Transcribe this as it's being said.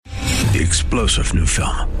The explosive new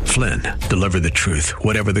film, Flynn, deliver the truth,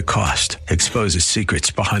 whatever the cost. Exposes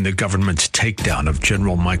secrets behind the government's takedown of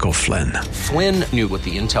General Michael Flynn. Flynn knew what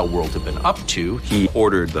the intel world had been up to. He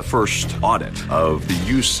ordered the first audit of the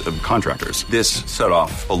use of contractors. This set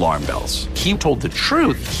off alarm bells. He told the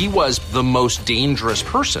truth. He was the most dangerous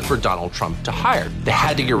person for Donald Trump to hire. They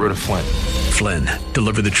had to get rid of Flynn. Flynn,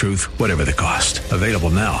 deliver the truth, whatever the cost. Available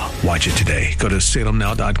now. Watch it today. Go to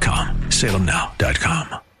salemnow.com.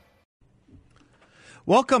 salemnow.com.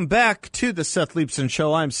 Welcome back to the Seth Leibsohn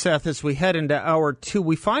Show. I'm Seth. As we head into hour two,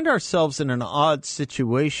 we find ourselves in an odd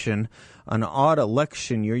situation, an odd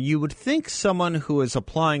election year. You would think someone who is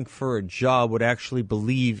applying for a job would actually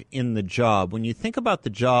believe in the job. When you think about the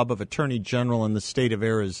job of Attorney General in the state of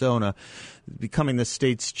Arizona, becoming the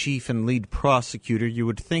state's chief and lead prosecutor, you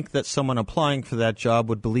would think that someone applying for that job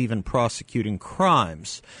would believe in prosecuting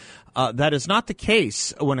crimes. That is not the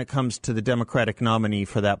case when it comes to the Democratic nominee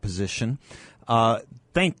for that position.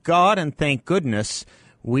 Thank God and thank goodness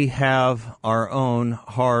we have our own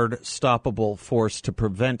hard, stoppable force to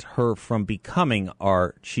prevent her from becoming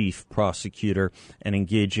our chief prosecutor and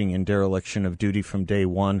engaging in dereliction of duty from day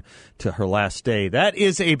one to her last day. That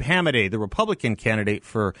is Abe Hamadeh, the Republican candidate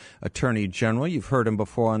for Attorney General. You've heard him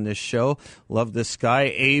before on this show. Love this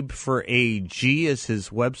guy. Abe for AG is his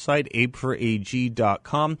website,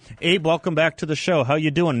 abeforag.com. Abe, welcome back to the show. How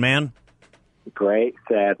you doing, man? Great,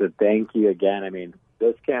 Seth, and thank you again. I mean,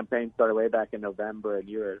 this campaign started way back in November, and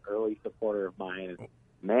you're an early supporter of mine. And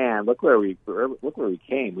man, look where we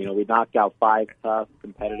came. You know, we knocked out 5 tough,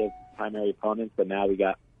 competitive primary opponents, but now we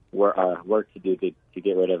got work to do to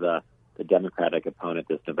get rid of the Democratic opponent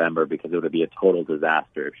this November, because it would be a total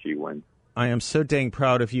disaster if she wins. I am so dang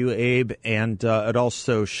proud of you, Abe, and it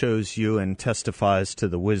also shows you and testifies to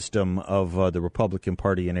the wisdom of the Republican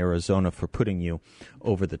Party in Arizona for putting you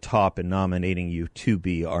over the top and nominating you to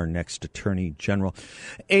be our next Attorney General.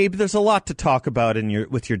 Abe, there's a lot to talk about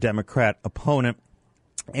with your Democrat opponent.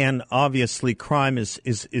 And obviously, crime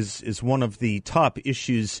is one of the top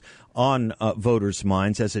issues on voters'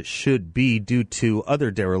 minds, as it should be, due to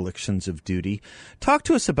other derelictions of duty. Talk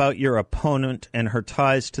to us about your opponent and her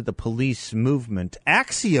ties to the police movement.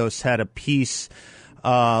 Axios had a piece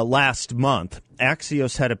last month.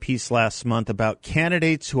 Axios had a piece last month about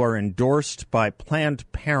candidates who are endorsed by Planned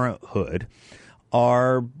Parenthood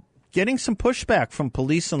are getting some pushback from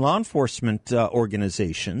police and law enforcement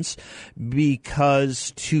organizations,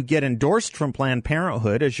 because to get endorsed from Planned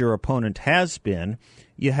Parenthood, as your opponent has been,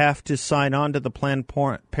 you have to sign on to the Planned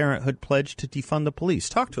Parenthood pledge to defund the police.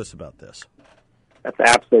 Talk to us about this. That's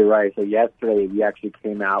absolutely right. So yesterday we actually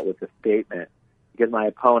came out with a statement, because my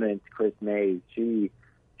opponent, Chris Mays, she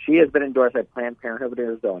has been endorsed by Planned Parenthood of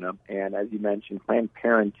Arizona, and as you mentioned, Planned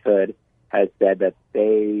Parenthood has said that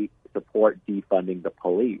they support defunding the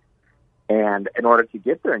police. And in order to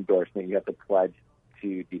get their endorsement, you have to pledge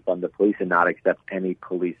to defund the police and not accept any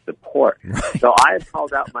police support. Right. So I have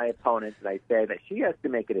called out my opponent, and I say that she has to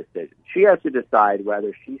make a decision. She has to decide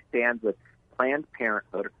whether she stands with Planned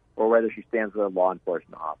Parenthood or whether she stands with our law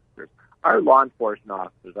enforcement officers. Our law enforcement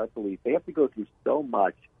officers, our police, they have to go through so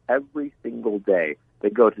much every single day. They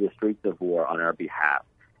go to the streets of war on our behalf.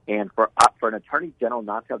 And for an attorney general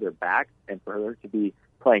not to have their back and for her to be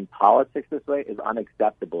playing politics this way is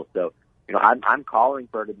unacceptable. So, you know, I'm calling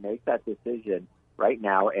for her to make that decision right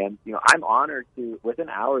now. And, you know, I'm honored to, within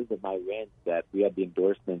hours of my win, that we had the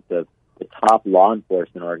endorsements of the top law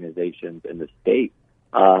enforcement organizations in the state.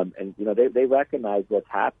 And, you know, they recognize what's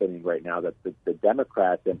happening right now, that the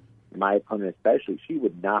Democrats, and my opponent especially, she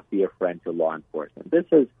would not be a friend to law enforcement. This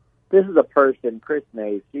is a person, Chris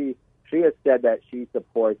Mays, she has said that she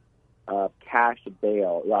supports cash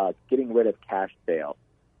bail, getting rid of cash bail.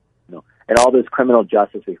 And all this criminal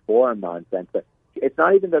justice reform nonsense. But it's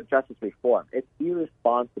not even the justice reform. It's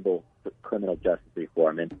irresponsible criminal justice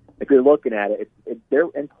reform. And if you're looking at it, their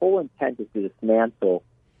whole intent is to dismantle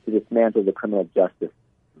the criminal justice.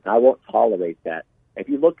 I won't tolerate that. If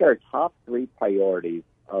you look at her top 3 priorities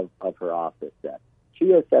of her office,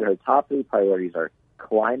 she has said her top 3 priorities are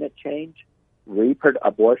climate change,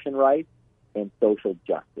 abortion rights, and social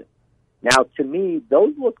justice. Now, to me,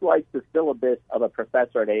 those look like the syllabus of a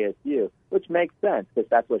professor at ASU, which makes sense because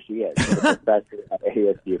that's what she is, she's a professor at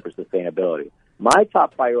ASU for sustainability. My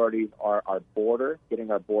top priorities are our border,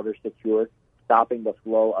 getting our border secure, stopping the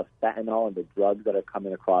flow of fentanyl and the drugs that are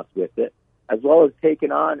coming across with it, as well as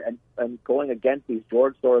taking on and going against these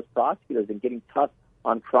George Soros prosecutors and getting tough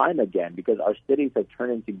on crime again, because our cities have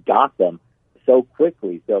turned into Gotham so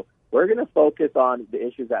quickly. So we're going to focus on the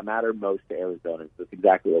issues that matter most to Arizonans. That's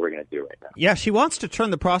exactly what we're going to do right now. Yeah, she wants to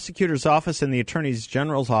turn the prosecutor's office and the attorney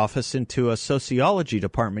general's office into a sociology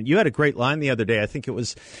department. You had a great line the other day. I think it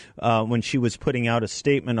was when she was putting out a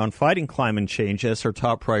statement on fighting climate change as her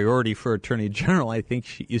top priority for attorney general. I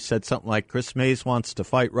think you said something like, Chris Mays wants to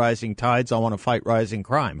fight rising tides. I want to fight rising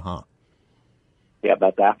crime, huh? Yeah,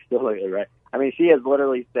 that's absolutely right. I mean, she has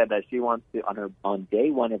literally said that she wants to, on day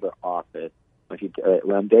one of her office,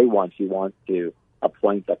 on day one, she wants to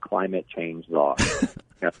appoint a climate change law.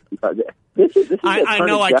 This is I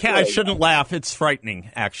know I can't. I shouldn't laugh. It's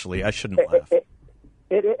frightening. Actually, I shouldn't laugh.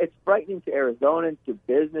 It's frightening to Arizonans, to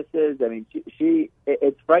businesses. I mean,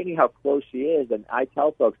 it's frightening how close she is. And I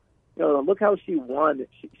tell folks, look how she won.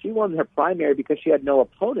 She won her primary because she had no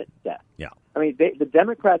opponent set. Yeah. I mean, the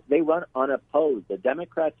Democrats, they run unopposed. The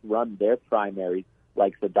Democrats run their primaries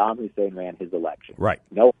like Saddam Hussein ran his election. Right.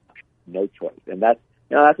 No choice. And that's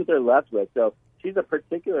what they're left with. So she's a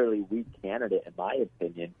particularly weak candidate, in my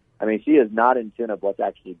opinion. I mean, she is not in tune of what's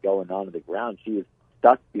actually going on the ground. She is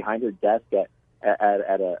stuck behind her desk at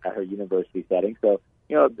her university setting. So,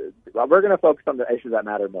 we're going to focus on the issues that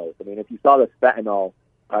matter most. I mean, if you saw the fentanyl,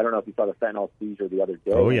 I don't know if you saw the fentanyl seizure the other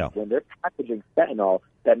day. Oh, yeah. When they're packaging fentanyl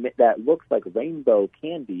that looks like rainbow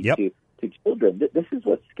candy to children, this is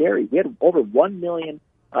what's scary. We had over 1 million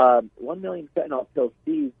fentanyl pills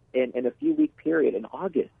seized in a few-week period in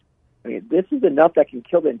August. I mean, this is enough that can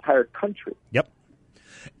kill the entire country. Yep.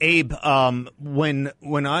 Abe, when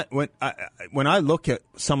I look at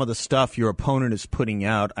some of the stuff your opponent is putting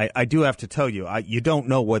out, I do have to tell you, you don't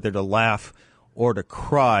know whether to laugh or to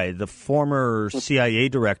cry. The former CIA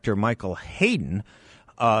director, Michael Hayden,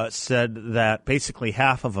 said that basically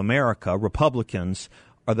half of America, Republicans,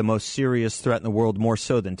 are the most serious threat in the world, more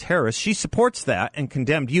so than terrorists. She supports that and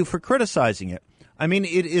condemned you for criticizing it. I mean,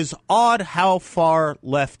 it is odd how far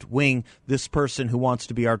left-wing this person who wants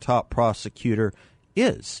to be our top prosecutor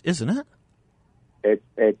is, isn't it?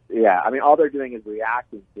 Yeah. I mean, all they're doing is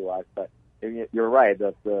reacting to us. But you're right.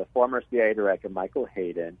 The former CIA director, Michael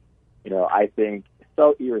Hayden, I think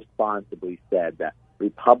so irresponsibly said that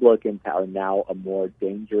Republicans are now a more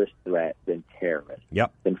dangerous threat than terrorists,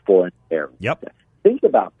 than foreign terrorists. Yep. Think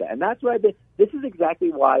about that. And that's why this is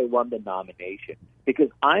exactly why I won the nomination, because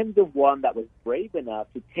I'm the one that was brave enough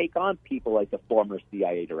to take on people like the former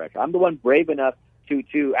CIA director. I'm the one brave enough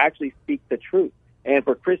to actually speak the truth. And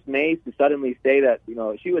for Chris Mays to suddenly say that,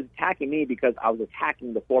 she was attacking me because I was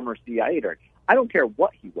attacking the former CIA director, I don't care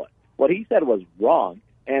what he was. What he said was wrong.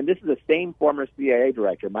 And this is the same former CIA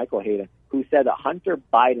director, Michael Hayden, who said that Hunter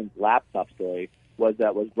Biden's laptop story was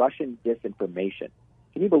Russian disinformation.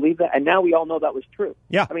 Can you believe that? And now we all know that was true.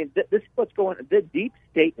 Yeah. I mean, this is what's going on. The deep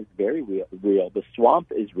state is very real. The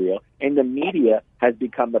swamp is real. And the media has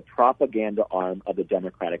become the propaganda arm of the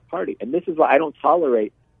Democratic Party. And this is why I don't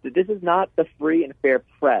tolerate that. This is not the free and fair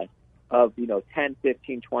press of, 10,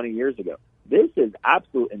 15, 20 years ago. This is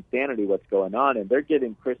absolute insanity what's going on. And they're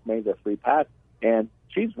giving Chris Mays a free pass. And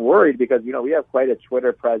she's worried because, we have quite a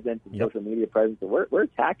Twitter presence and social media presence. And we're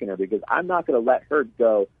attacking her because I'm not going to let her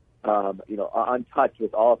go untouched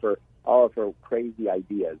with all of her crazy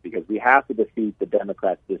ideas, because we have to defeat the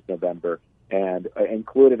Democrats this November. And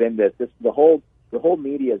included in this, the whole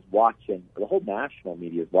media is watching. The whole national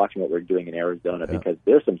media is watching what we're doing in Arizona, because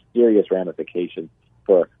there's some serious ramifications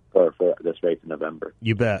for this race in November.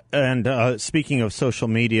 You bet. And speaking of social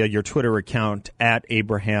media, your Twitter account at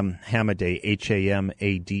Abraham Hamadeh,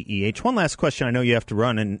 Hamadeh. One last question. I know you have to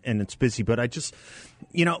run and it's busy, but I just,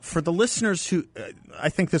 for the listeners who, I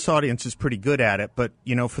think this audience is pretty good at it, but,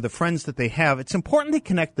 for the friends that they have, it's important they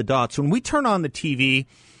connect the dots. When we turn on the TV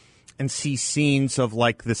and see scenes of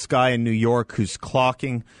like this guy in New York who's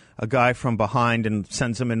clocking a guy from behind and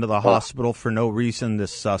sends him into the hospital for no reason,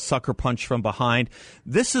 this sucker punch from behind.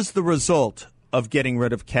 This is the result of getting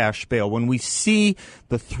rid of cash bail. When we see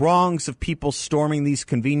the throngs of people storming these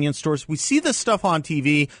convenience stores, we see this stuff on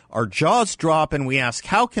TV, our jaws drop, and we ask,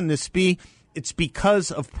 how can this be? It's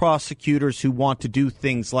because of prosecutors who want to do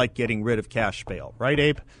things like getting rid of cash bail. Right,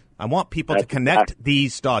 Abe? I want people to connect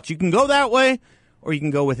these dots. You can go that way, or you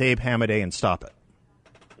can go with Abe Hamadeh and stop it.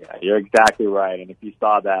 Yeah, you're exactly right. And if you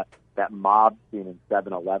saw that mob scene in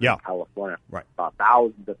 7-Eleven in California,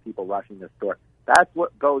 thousands of people rushing the store, that's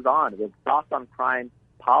what goes on with soft on crime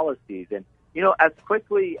policies. And, as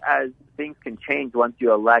quickly as things can change once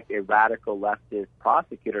you elect a radical leftist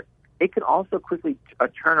prosecutor, it can also quickly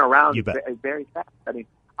turn around very fast. I mean,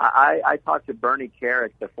 I talked to Bernie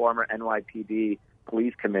Kerik, the former NYPD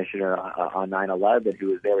police commissioner on 9/11, who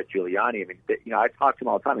was there with Giuliani. I mean, I talked to him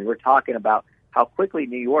all the time, and we're talking about how quickly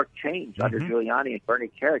New York changed under Giuliani and Bernie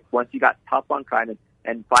Kerik once you got tough on crime.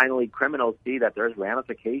 And finally, criminals see that there's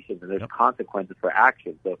ramifications and there's consequences for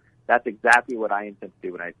action. So that's exactly what I intend to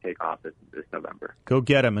do when I take office this November. Go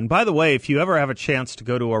get them. And by the way, if you ever have a chance to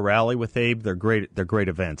go to a rally with Abe, they're great. They're great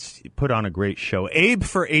events. You put on a great show.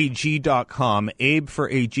 AbeForAG.com. Abe for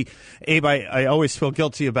AG. Abe, I always feel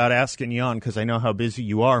guilty about asking you on because I know how busy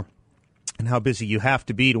you are and how busy you have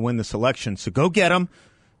to be to win this election. So go get them.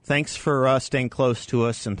 Thanks for staying close to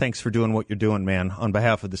us, and thanks for doing what you're doing, man. On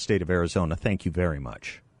behalf of the state of Arizona, thank you very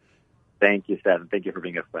much. Thank you, Seth, and thank you for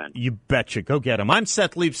being a friend. You betcha. Go get him. I'm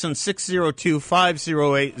Seth Leibsohn,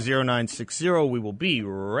 602-508-0960. We will be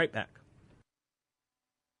right back.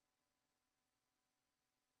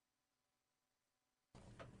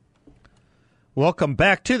 Welcome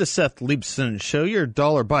back to the Seth Leibsohn Show. Your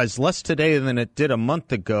dollar buys less today than it did a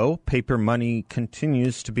month ago. Paper money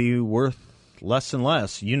continues to be worth less and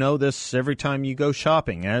less. You know this every time you go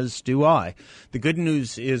shopping, as do I. The good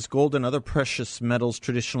news is gold and other precious metals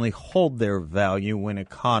traditionally hold their value when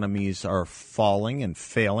economies are falling and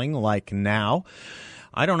failing, like now.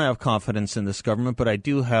 I don't have confidence in this government, but I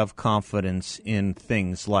do have confidence in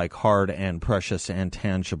things like hard and precious and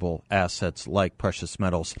tangible assets like precious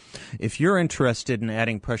metals. If you're interested in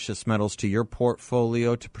adding precious metals to your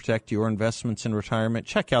portfolio to protect your investments in retirement,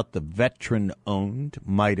 check out the veteran-owned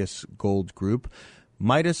Midas Gold Group,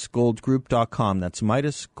 MidasGoldGroup.com. That's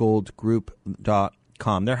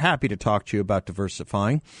MidasGoldGroup.com. They're happy to talk to you about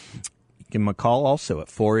diversifying. Give them a call also at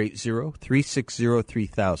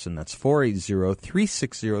 480-360-3000. That's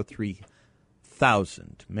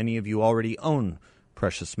 480-360-3000. Many of you already own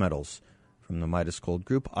precious metals from the Midas Gold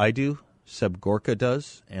Group. I do. Seb Gorka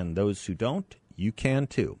does. And those who don't, you can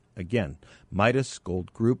too. Again,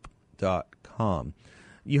 MidasGoldGroup.com.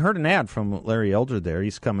 You heard an ad from Larry Elder there.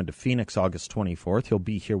 He's coming to Phoenix August 24th. He'll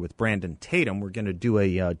be here with Brandon Tatum. We're going to do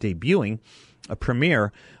a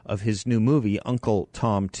premiere of his new movie, Uncle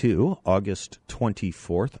Tom 2, August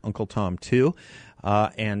 24th, Uncle Tom 2.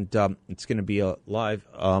 And it's going to be a live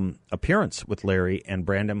appearance with Larry and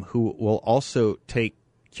Brandon, who will also take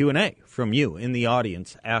Q&A from you in the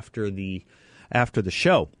audience after the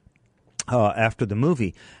show, after the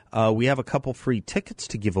movie. We have a couple free tickets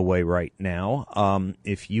to give away right now.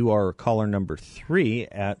 If you are caller number 3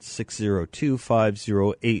 at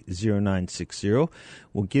 602-508-0960,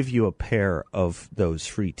 we'll give you a pair of those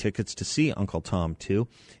free tickets to see Uncle Tom 2.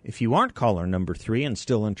 If you aren't caller number 3 and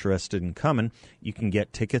still interested in coming, you can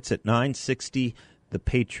get tickets at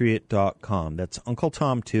 960thepatriot.com. That's Uncle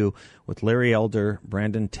Tom 2 with Larry Elder,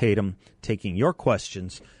 Brandon Tatum, taking your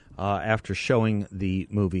questions after showing the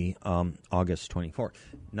movie August 24th.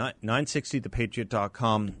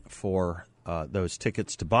 960thepatriot.com for those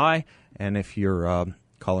tickets to buy. And if you're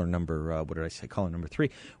caller number, caller number 3,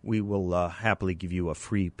 we will happily give you a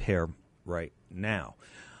free pair right now.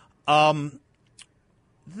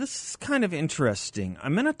 This is kind of interesting.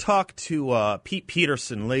 I'm going to talk to Pete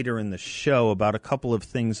Peterson later in the show about a couple of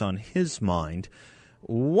things on his mind.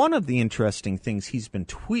 One of the interesting things he's been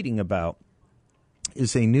tweeting about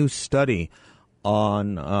is a new study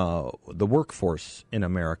on the workforce in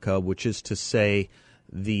America, which is to say,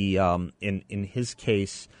 in his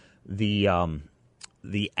case, the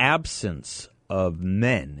absence of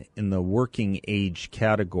men in the working age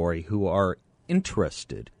category who are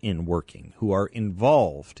interested in working, who are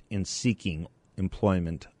involved in seeking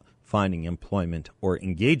employment, finding employment, or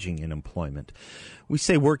engaging in employment. We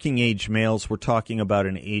say working age males, we're talking about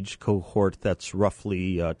an age cohort that's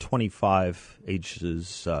roughly 25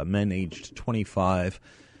 ages, men aged 25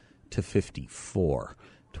 to 54.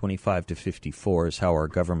 25 to 54 is how our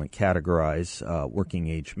government categorize working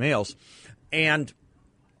age males. And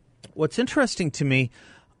what's interesting to me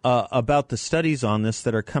about the studies on this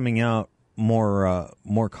that are coming out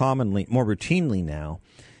more commonly, more routinely now,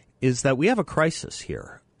 is that we have a crisis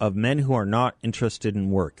here of men who are not interested in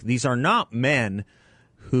work. These are not men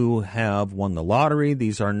who have won the lottery.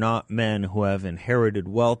 These are not men who have inherited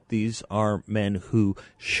wealth. These are men who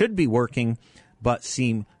should be working but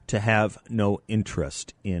seem to have no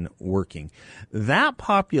interest in working. That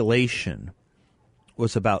population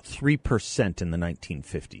was about 3% in the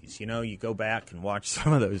 1950s. You know, you go back and watch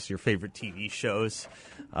some of those, your favorite TV shows.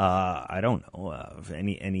 I don't know,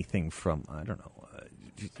 anything from, I don't know,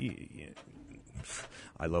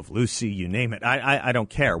 I Love Lucy, you name it. I don't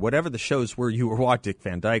care. Whatever the shows were you were watching, Dick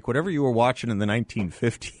Van Dyke, whatever you were watching in the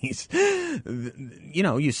 1950s, you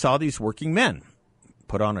know, you saw these working men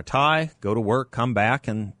put on a tie, go to work, come back,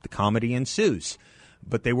 and the comedy ensues.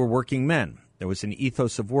 But they were working men. There was an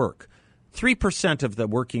ethos of work. 3% of the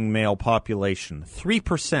working male population,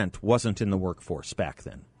 3% wasn't in the workforce back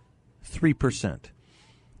then. 3%.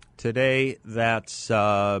 Today, that's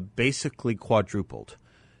basically quadrupled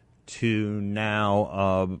to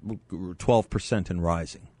now 12% and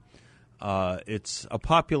rising. It's a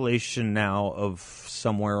population now of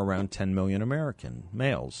somewhere around 10 million American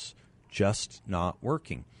males just not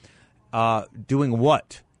working. Doing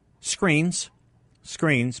what? Screens,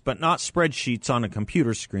 but not spreadsheets on a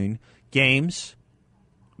computer screen. Games,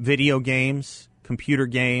 video games, computer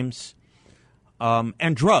games,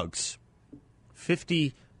 and drugs.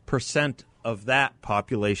 50% of that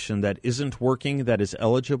population that isn't working, that is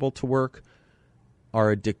eligible to work,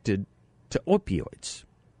 are addicted to opioids.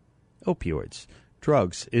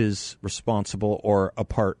 Drugs is responsible or a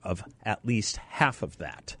part of at least half of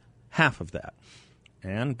that.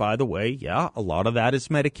 And by the way, yeah, a lot of that is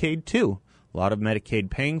Medicaid too. A lot of Medicaid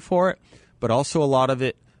paying for it, but also a lot of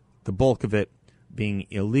it, the bulk of it, being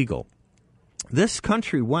illegal. This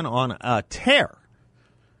country went on a tear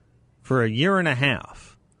for a year and a half,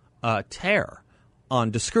 a tear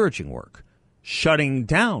on discouraging work, shutting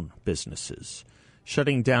down businesses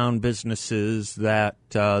that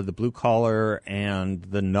the blue-collar and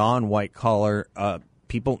the non-white-collar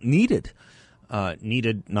people needed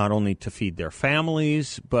not only to feed their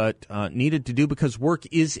families, but needed to do because work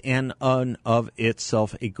is in and of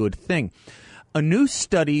itself a good thing. A new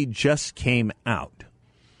study just came out.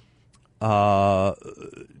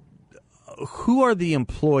 Who are the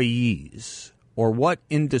employees, or what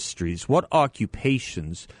industries, what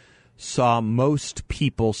occupations saw most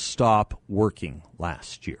people stop working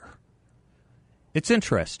last year? It's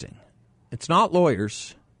interesting. It's not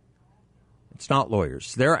lawyers.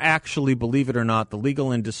 They're actually, believe it or not, the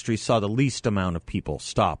legal industry saw the least amount of people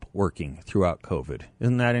stop working throughout COVID.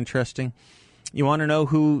 Isn't that interesting? You want to know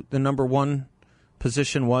who the number one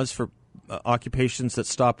position was for occupations that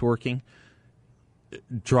stopped working?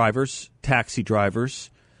 Drivers, taxi drivers,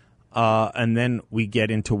 and then we get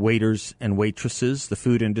into waiters and waitresses. The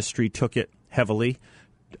food industry took it heavily.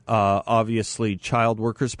 Obviously, child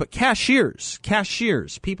workers, but cashiers,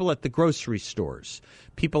 people at the grocery stores,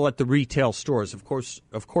 people at the retail stores. Of course,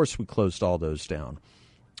 we closed all those down.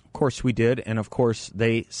 Of course we did, and of course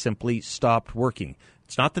they simply stopped working.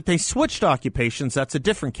 It's not that they switched occupations. That's a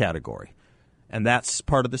different category, and that's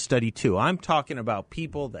part of the study too. I'm talking about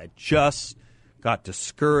people that just got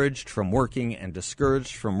discouraged from working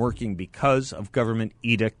because of government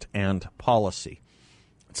edict and policy.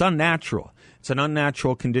 It's unnatural. It's an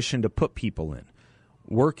unnatural condition to put people in.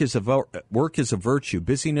 Work is a virtue.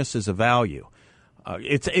 Busyness is a value.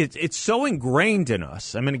 It's so ingrained in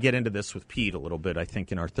us. I'm going to get into this with Pete a little bit, I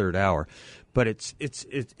think, in our third hour. But it's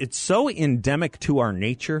so endemic to our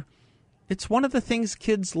nature. It's one of the things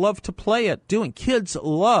kids love to play at doing. Kids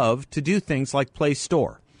love to do things like play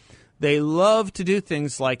store. They love to do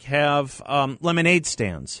things like have lemonade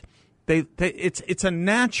stands. It's a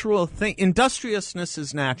natural thing. Industriousness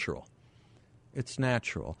is natural. It's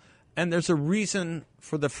natural. And there's a reason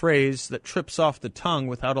for the phrase that trips off the tongue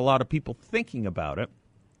without a lot of people thinking about it.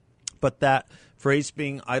 But that phrase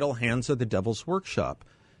being idle hands are the devil's workshop.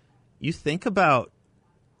 You think about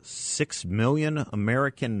 6 million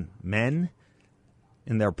American men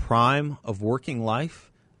in their prime of working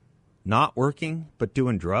life, not working, but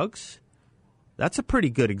doing drugs. That's a pretty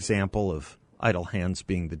good example of idle hands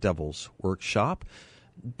being the devil's workshop.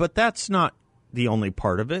 But that's not the only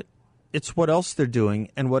part of it. It's what else they're doing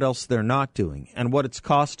and what else they're not doing and what it's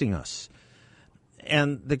costing us.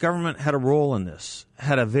 And the government had a role in this,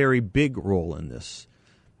 had a very big role in this.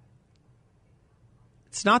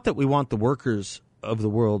 It's not that we want the workers of the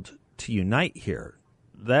world to unite here.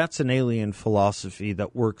 That's an alien philosophy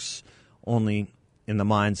that works only in the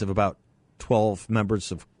minds of about 12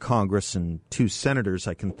 members of Congress and 2 senators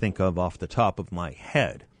I can think of off the top of my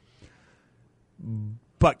head.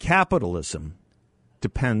 But capitalism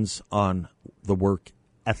depends on the work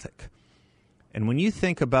ethic. And when you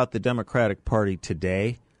think about the Democratic Party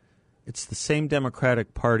today, it's the same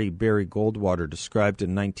Democratic Party Barry Goldwater described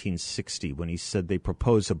in 1960 when he said they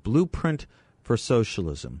propose a blueprint for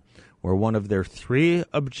socialism, where one of their 3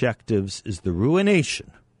 objectives is the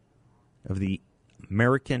ruination of the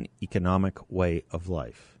American economic way of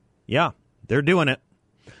life. Yeah, they're doing it.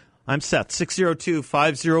 I'm Seth,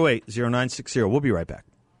 602-508-0960. We'll be right back.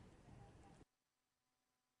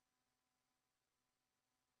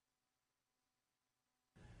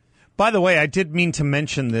 By the way, I did mean to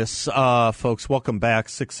mention this, folks. Welcome back,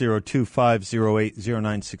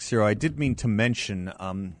 602-508-0960. I did mean to mention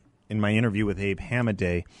in my interview with Abe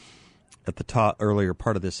Hamaday at the earlier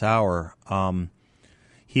part of this hour,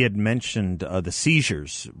 he had mentioned the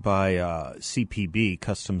seizures by CPB,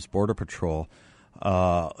 Customs Border Patrol,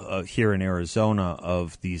 here in Arizona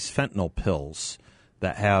of these fentanyl pills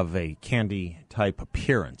that have a candy type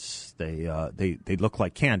appearance. They look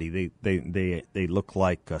like candy. They look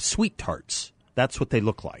like sweet tarts. That's what they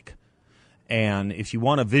look like. And if you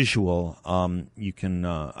want a visual, you can.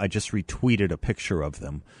 I just retweeted a picture of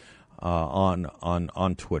them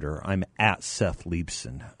on Twitter. I'm at Seth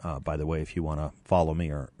Leibson. By the way, if you want to follow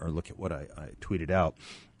me or look at what I tweeted out,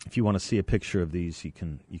 if you want to see a picture of these, you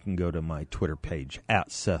can go to my Twitter page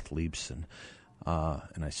at Seth Leibson,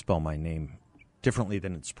 and I spell my name differently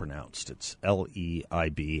than it's pronounced. It's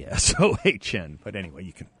Leibson. But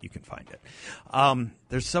anyway, you can find it.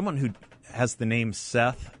 There's someone who has the name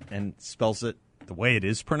Seth and spells it the way it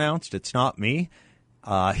is pronounced. It's not me.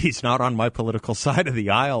 He's not on my political side of the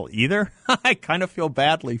aisle either. I kind of feel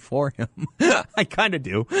badly for him. I kind of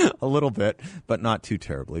do, a little bit, but not too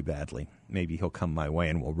terribly badly. Maybe he'll come my way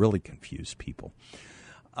and will really confuse people.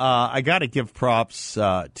 I got to give props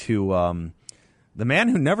to the man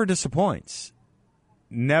who never disappoints.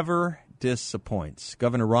 Never disappoints.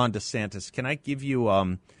 Governor Ron DeSantis. Can I give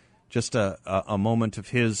you just a moment of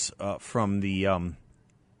his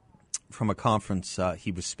from a conference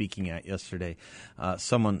he was speaking at yesterday?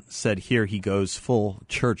 Someone said, here he goes full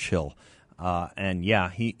Churchill. And yeah,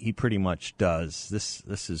 he pretty much does.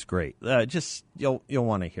 This is great. Just you'll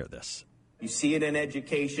want to hear this. You see it in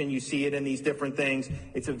education. You see it in these different things.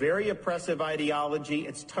 It's a very oppressive ideology.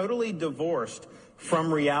 It's totally divorced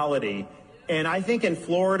from reality. And I think in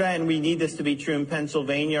Florida, and we need this to be true in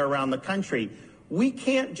Pennsylvania, around the country, we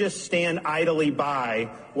can't just stand idly by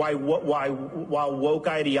while woke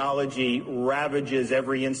ideology ravages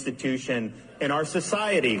every institution in our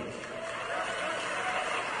society.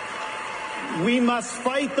 We must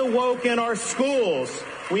fight the woke in our schools.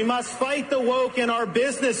 We must fight the woke in our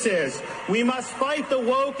businesses. We must fight the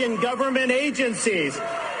woke in government agencies.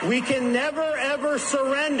 We can never, ever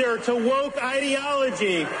surrender to woke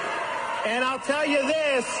ideology. And I'll tell you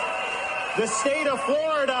this, the state of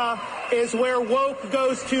Florida is where woke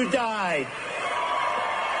goes to die.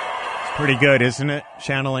 It's pretty good, isn't it?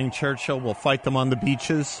 Channeling Churchill, we'll fight them on the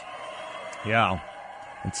beaches. Yeah,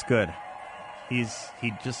 it's good. He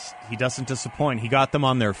doesn't disappoint. He got them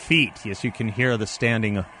on their feet. Yes, you can hear the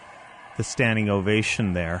standing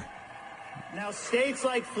ovation there. Now, states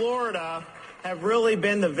like Florida have really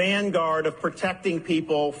been the vanguard of protecting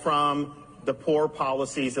people from the poor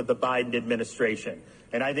policies of the Biden administration.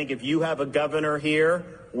 And I think if you have a governor here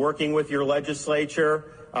working with your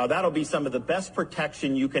legislature, that'll be some of the best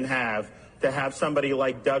protection you can have, to have somebody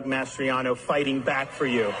like Doug Mastriano fighting back for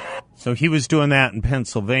you. So he was doing that in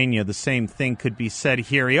Pennsylvania. The same thing could be said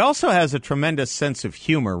here. He also has a tremendous sense of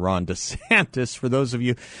humor, Ron DeSantis. For those of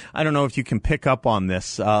you, I don't know if you can pick up on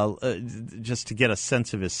this, just to get a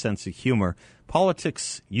sense of his sense of humor.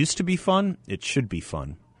 Politics used to be fun. It should be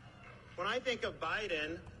fun. When I think of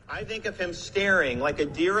Biden, I think of him staring like a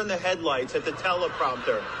deer in the headlights at the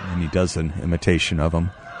teleprompter. And he does an imitation of him.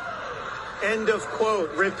 End of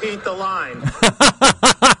quote. Repeat the line.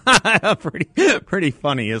 Pretty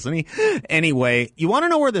funny, isn't he? Anyway, you want to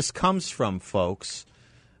know where this comes from, folks?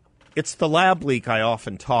 It's the lab leak I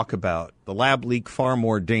often talk about. The lab leak, far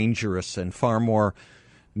more dangerous and far more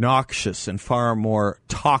noxious and far more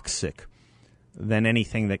toxic than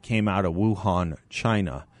anything that came out of Wuhan,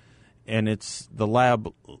 China. And it's the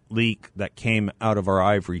lab leak that came out of our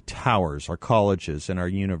ivory towers, our colleges and our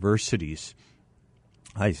universities.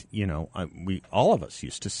 We all of us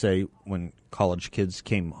used to say when college kids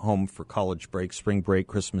came home for college break, spring break,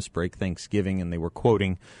 Christmas break, Thanksgiving, and they were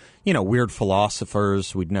quoting, weird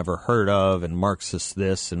philosophers we'd never heard of, and Marxist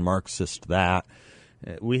this and Marxist that.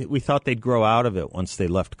 We thought they'd grow out of it once they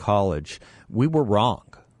left college. We were wrong.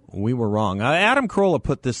 Adam Carolla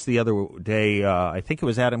put this the other day. I think it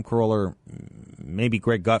was Adam Carolla, or maybe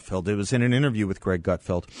Greg Gutfeld. It was in an interview with Greg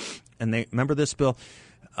Gutfeld. And remember this, Bill?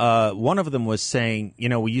 One of them was saying,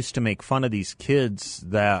 we used to make fun of these kids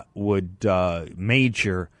that would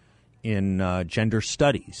major in gender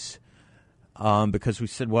studies because we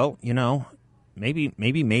said, well,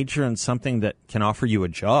 maybe major in something that can offer you a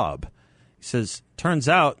job. He says, turns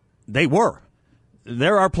out they were.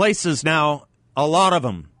 There are places now, a lot of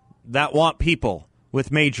them, that want people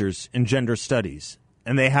with majors in gender studies,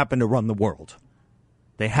 and they happen to run the world.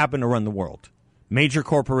 Major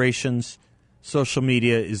corporations. Social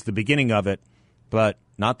media is the beginning of it, but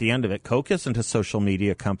not the end of it. Coke isn't a social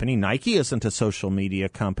media company. Nike isn't a social media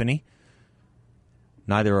company.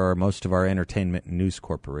 Neither are most of our entertainment and news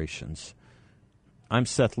corporations. I'm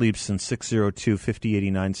Seth Leibson,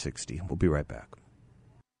 602-5089-60. We'll be right back.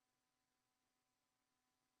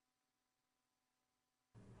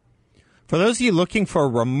 For those of you looking for a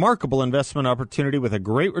remarkable investment opportunity with a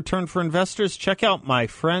great return for investors, check out my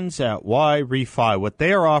friends at YRefi. What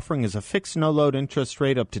they are offering is a fixed no-load interest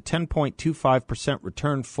rate up to 10.25%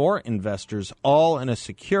 return for investors, all in a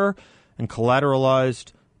secure and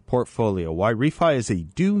collateralized portfolio. YRefi is a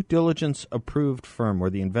due diligence approved firm where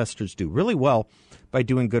the investors do really well by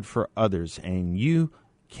doing good for others, and you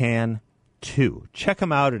can too. Check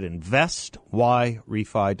them out at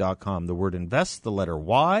investyrefi.com. The word invest, the letter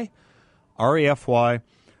Y,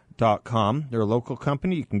 REFY.com. They're a local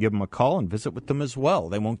company. You can give them a call and visit with them as well.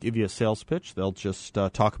 They won't give you a sales pitch. They'll just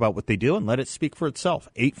talk about what they do and let it speak for itself.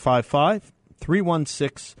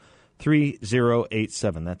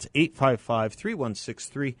 855-316-3087. That's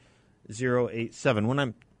 855-316-3087. When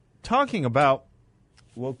I'm talking about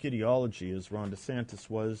woke ideology, as Ron DeSantis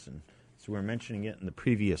was, and as we were mentioning it in the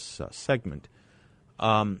previous segment,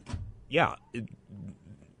 there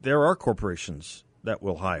are corporations that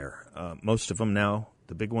will hire. Most of them now,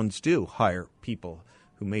 the big ones do hire people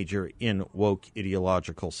who major in woke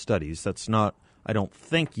ideological studies. That's not, I don't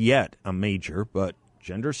think, yet a major, but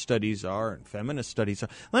gender studies are and feminist studies are.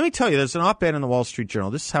 Let me tell you, there's an op-ed in the Wall Street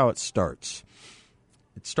Journal. This is how it starts.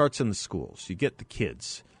 It starts in the schools. You get the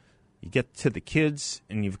kids. You get to the kids,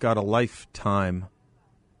 and you've got a lifetime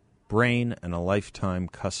brain and a lifetime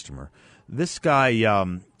customer. This guy,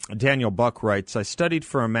 Daniel Buck, writes, I studied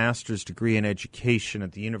for a master's degree in education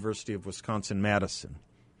at the University of Wisconsin-Madison.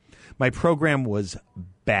 My program was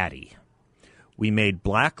batty. We made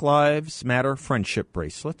Black Lives Matter friendship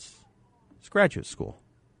bracelets. It's graduate school.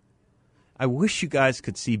 I wish you guys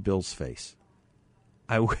could see Bill's face.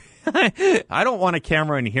 I don't want a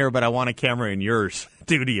camera in here, but I want a camera in your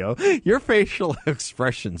studio. Your facial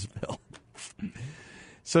expressions, Bill.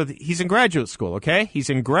 So he's in graduate school, okay? He's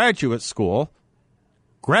in graduate school.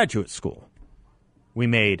 Graduate school. We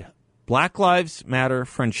made Black Lives Matter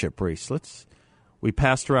friendship bracelets. We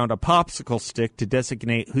passed around a popsicle stick to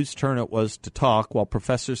designate whose turn it was to talk while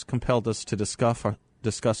professors compelled us to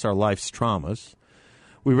discuss our life's traumas.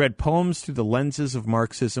 We read poems through the lenses of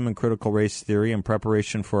Marxism and critical race theory in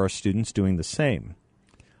preparation for our students doing the same.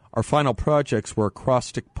 Our final projects were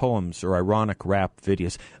acrostic poems or ironic rap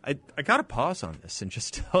videos. I got to pause on this and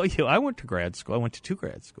just tell you, I went to grad school. I went to 2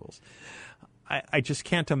 grad schools. I just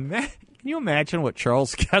can't imagine. Can you imagine what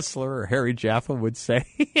Charles Kessler or Harry Jaffa would say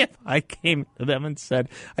if I came to them and said,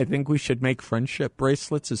 I think we should make friendship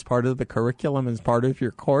bracelets as part of the curriculum, as part of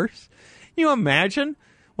your course? Can you imagine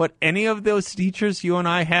what any of those teachers you and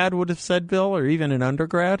I had would have said, Bill, or even an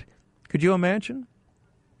undergrad? Could you imagine?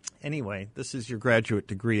 Anyway, this is your graduate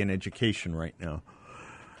degree in education right now.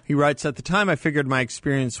 He writes, at the time I figured my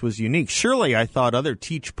experience was unique. Surely I thought other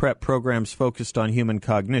teach prep programs focused on human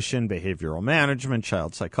cognition, behavioral management,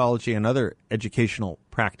 child psychology, and other educational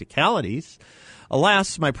practicalities.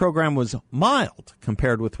 Alas, my program was mild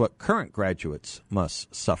compared with what current graduates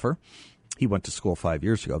must suffer. He went to school 5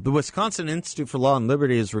 years ago. The Wisconsin Institute for Law and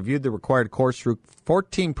Liberty has reviewed the required course through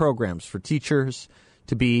 14 programs for teachers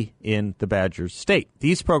to be in the Badger State.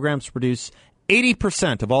 These programs produce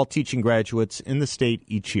 80% of all teaching graduates in the state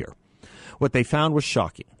each year. What they found was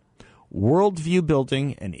shocking. Worldview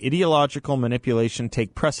building and ideological manipulation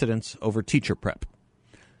take precedence over teacher prep.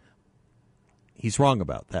 He's wrong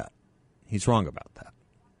about that.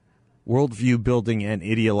 Worldview building and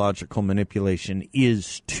ideological manipulation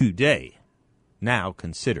is today now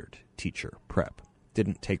considered teacher prep.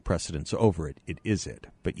 Didn't take precedence over it. It is it.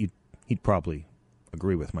 But he'd probably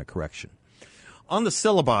agree with my correction. On the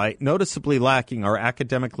syllabi, noticeably lacking are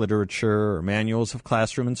academic literature or manuals of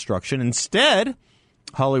classroom instruction. Instead,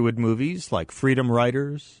 Hollywood movies like Freedom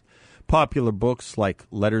Writers, popular books like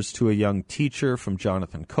Letters to a Young Teacher from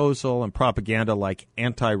Jonathan Kozol, and propaganda like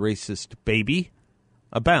Anti-Racist Baby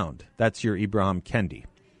abound. That's your Ibram Kendi.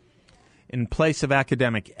 In place of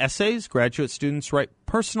academic essays, graduate students write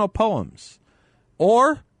personal poems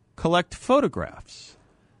or collect photographs.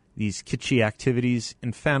 These kitschy activities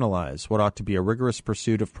infantilize what ought to be a rigorous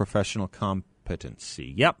pursuit of professional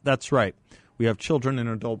competency. Yep, that's right. We have children in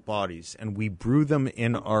adult bodies, and we brew them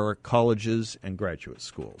in our colleges and graduate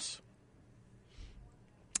schools.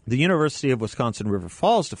 The University of Wisconsin-River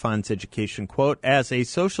Falls defines education, quote, as a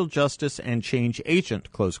social justice and change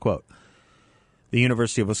agent, close quote. The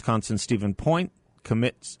University of Wisconsin Stevens Point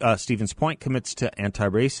commits to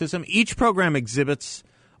anti-racism. Each program exhibits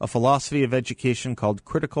a philosophy of education called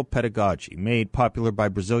critical pedagogy, made popular by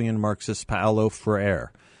Brazilian Marxist Paulo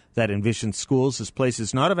Freire, that envisions schools as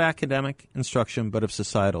places not of academic instruction but of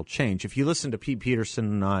societal change. If you listen to Pete Peterson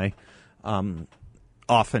and I,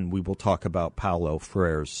 often we will talk about Paulo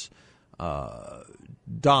Freire's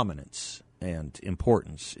dominance and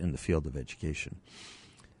importance in the field of education.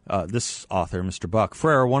 This author, Mr. Buck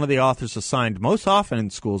Frere, one of the authors assigned most often in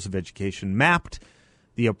schools of education, mapped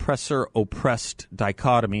the oppressor-oppressed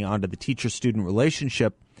dichotomy onto the teacher-student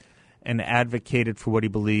relationship and advocated for what he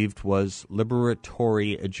believed was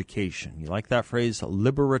liberatory education. You like that phrase?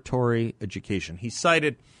 Liberatory education. He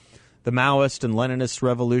cited the Maoist and Leninist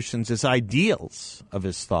revolutions as ideals of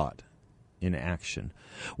his thought in action.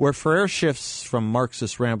 Where Frere shifts from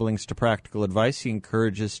Marxist ramblings to practical advice, he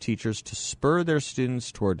encourages teachers to spur their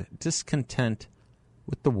students toward discontent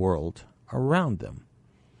with the world around them.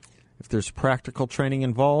 If there's practical training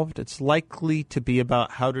involved, it's likely to be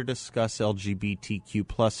about how to discuss LGBTQ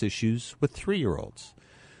plus issues with 3-year-olds.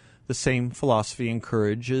 The same philosophy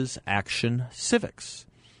encourages action civics.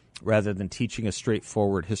 Rather than teaching a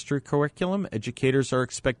straightforward history curriculum, educators are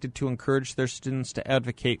expected to encourage their students to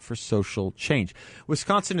advocate for social change.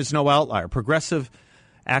 Wisconsin is no outlier. Progressive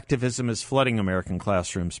activism is flooding American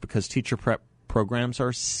classrooms because teacher prep programs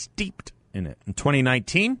are steeped in it. In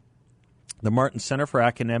 2019, the Martin Center for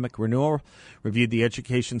Academic Renewal reviewed the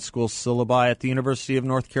education school syllabi at the University of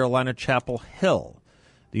North Carolina, Chapel Hill,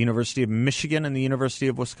 the University of Michigan, and the University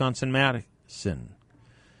of Wisconsin-Madison.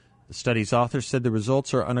 The study's author said the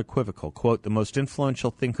results are unequivocal. Quote, the most influential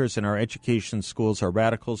thinkers in our education schools are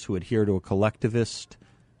radicals who adhere to a collectivist,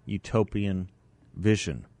 utopian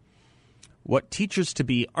vision. What teachers to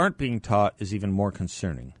be aren't being taught is even more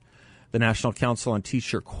concerning. The National Council on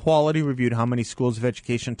Teacher Quality reviewed how many schools of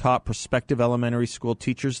education taught prospective elementary school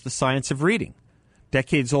teachers the science of reading.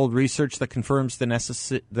 Decades-old research that confirms the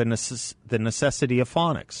necessity of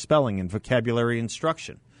phonics, spelling, and vocabulary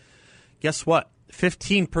instruction. Guess what?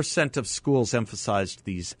 15% of schools emphasized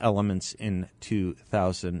these elements in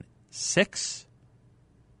 2006.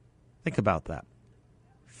 Think about that.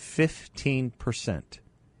 15%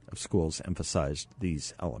 of schools emphasized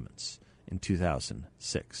these elements in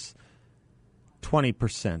 2006.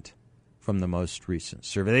 20% from the most recent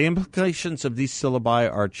survey. The implications of these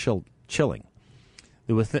syllabi are chilling.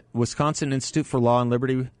 The Wisconsin Institute for Law and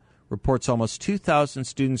Liberty reports almost 2,000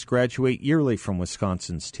 students graduate yearly from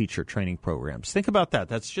Wisconsin's teacher training programs. Think about that.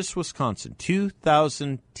 That's just Wisconsin.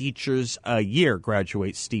 2,000 teachers a year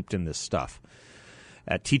graduate steeped in this stuff.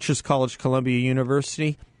 At Teachers College Columbia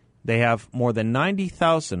University, they have more than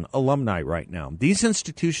 90,000 alumni right now. These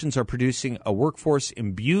institutions are producing a workforce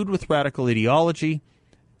imbued with radical ideology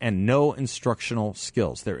and no instructional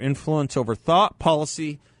skills. Their influence over thought,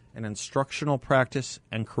 policy, and instructional practice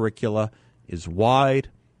and curricula is wide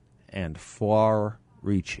and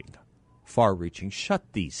far-reaching. Far-reaching. Shut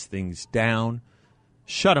these things down.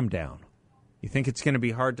 Shut them down. You think it's going to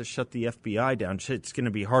be hard to shut the FBI down? It's going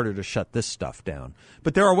to be harder to shut this stuff down.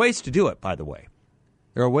 But there are ways to do it, by the way.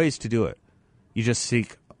 There are ways to do it. You just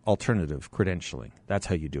seek alternative credentialing. That's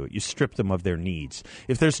how you do it. You strip them of their needs.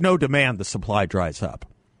 If there's no demand, the supply dries up.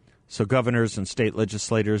 So governors and state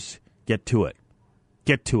legislators, get to it.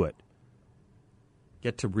 Get to it.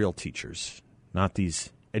 Get to real teachers, not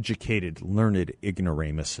these educated, learned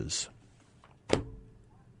ignoramuses.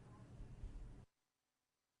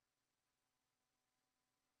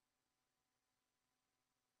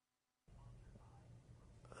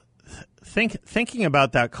 Thinking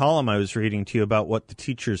about that column I was reading to you about what the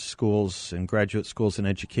teachers' schools and graduate schools in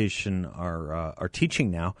education are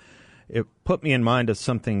teaching now, it put me in mind of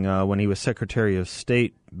something when he was Secretary of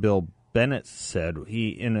State, Bill Bennett said. He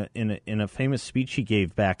in a famous speech he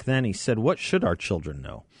gave back then, he said, "What should our children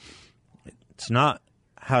know? It's not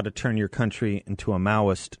how to turn your country into a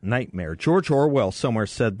Maoist nightmare." George Orwell somewhere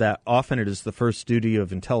said that often it is the first duty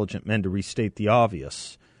of intelligent men to restate the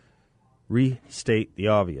obvious. Restate the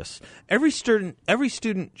obvious. Every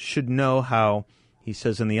student should know how, he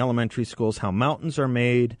says in the elementary schools, how mountains are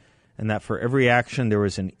made, and that for every action there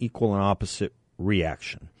is an equal and opposite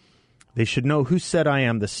reaction. They should know who said I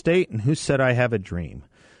am the state and who said I have a dream.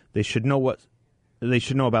 They should know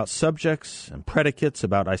about subjects and predicates,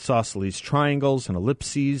 about isosceles triangles and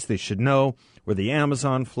ellipses. They should know where the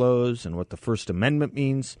Amazon flows and what the First Amendment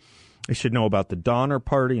means. They should know about the Donner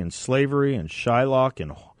Party and slavery and Shylock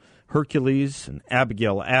and Hercules and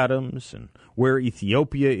Abigail Adams and where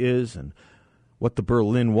Ethiopia is and what the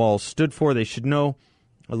Berlin Wall stood for. They should know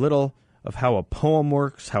a little of how a poem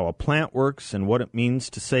works, how a plant works, and what it means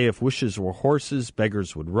to say if wishes were horses,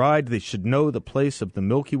 beggars would ride. They should know the place of the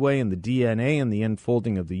Milky Way and the DNA and the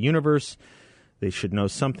unfolding of the universe. They should know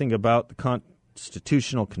something about the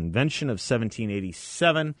Constitutional Convention of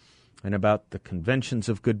 1787 and about the conventions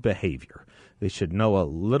of good behavior. They should know a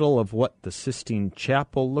little of what the Sistine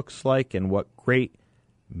Chapel looks like and what great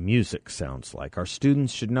music sounds like. Our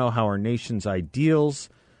students should know how our nation's ideals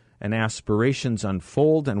and aspirations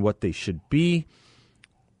unfold and what they should be.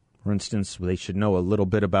 For instance, they should know a little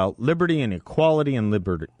bit about liberty and equality and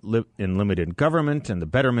limited government and the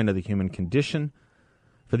betterment of the human condition.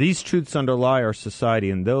 For these truths underlie our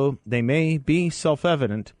society, and though they may be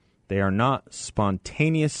self-evident, they are not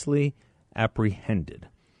spontaneously apprehended.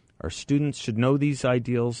 Our students should know these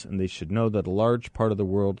ideals, and they should know that a large part of the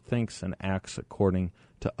world thinks and acts according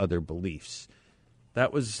to other beliefs.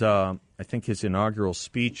 That was, I think, his inaugural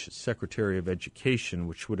speech as Secretary of Education,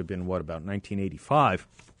 which would have been, about 1985.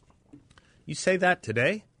 You say that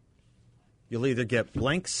today, you'll either get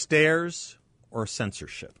blank stares or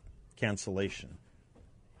censorship, cancellation.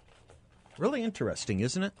 Really interesting,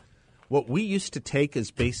 isn't it? What we used to take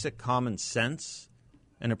as basic common sense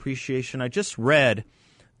and appreciation. I just read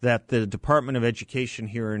that the Department of Education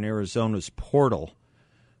here in Arizona's portal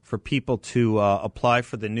for people to apply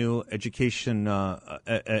for the new education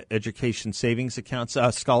savings accounts,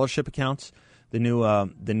 scholarship accounts, the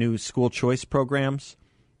new school choice programs.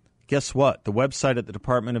 Guess what? The website at the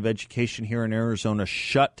Department of Education here in Arizona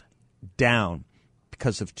shut down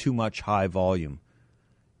because of too much high volume.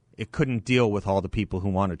 It couldn't deal with all the people who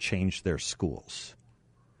want to change their schools.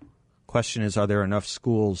 Question is, are there enough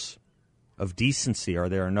schools of decency? Are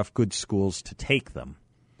there enough good schools to take them?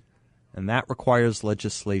 And that requires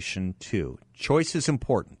legislation, too. Choice is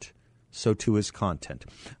important. So, too, is content.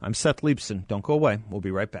 I'm Seth Leibson. Don't go away. We'll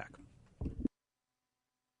be right back.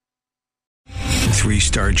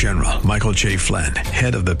 3-star General Michael J. Flynn,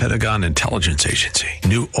 head of the Pentagon Intelligence Agency,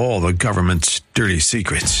 knew all the government's dirty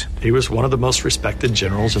secrets. He was one of the most respected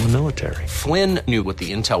generals in the military. Flynn knew what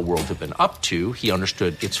the intel world had been up to. He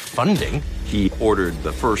understood its funding. He ordered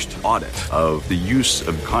the first audit of the use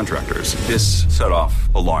of contractors. This set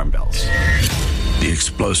off alarm bells. The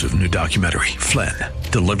explosive new documentary, Flynn,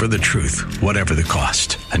 Deliver the Truth, Whatever the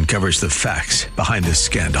Cost, uncovers the facts behind this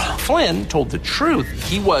scandal. Flynn told the truth.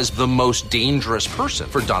 He was the most dangerous person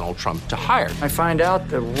for Donald Trump to hire. I find out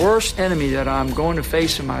the worst enemy that I'm going to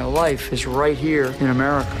face in my life is right here in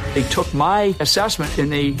America. They took my assessment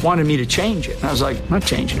and they wanted me to change it. And I was like, I'm not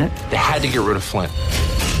changing it. They had to get rid of Flynn.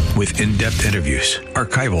 With in-depth interviews,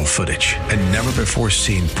 archival footage, and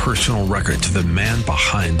never-before-seen personal records of the man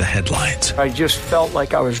behind the headlines. I just felt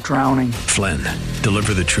like I was drowning. Flynn,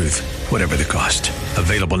 Deliver the Truth, Whatever the Cost.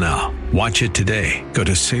 Available now. Watch it today. Go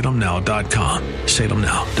to salemnow.com.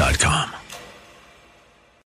 salemnow.com.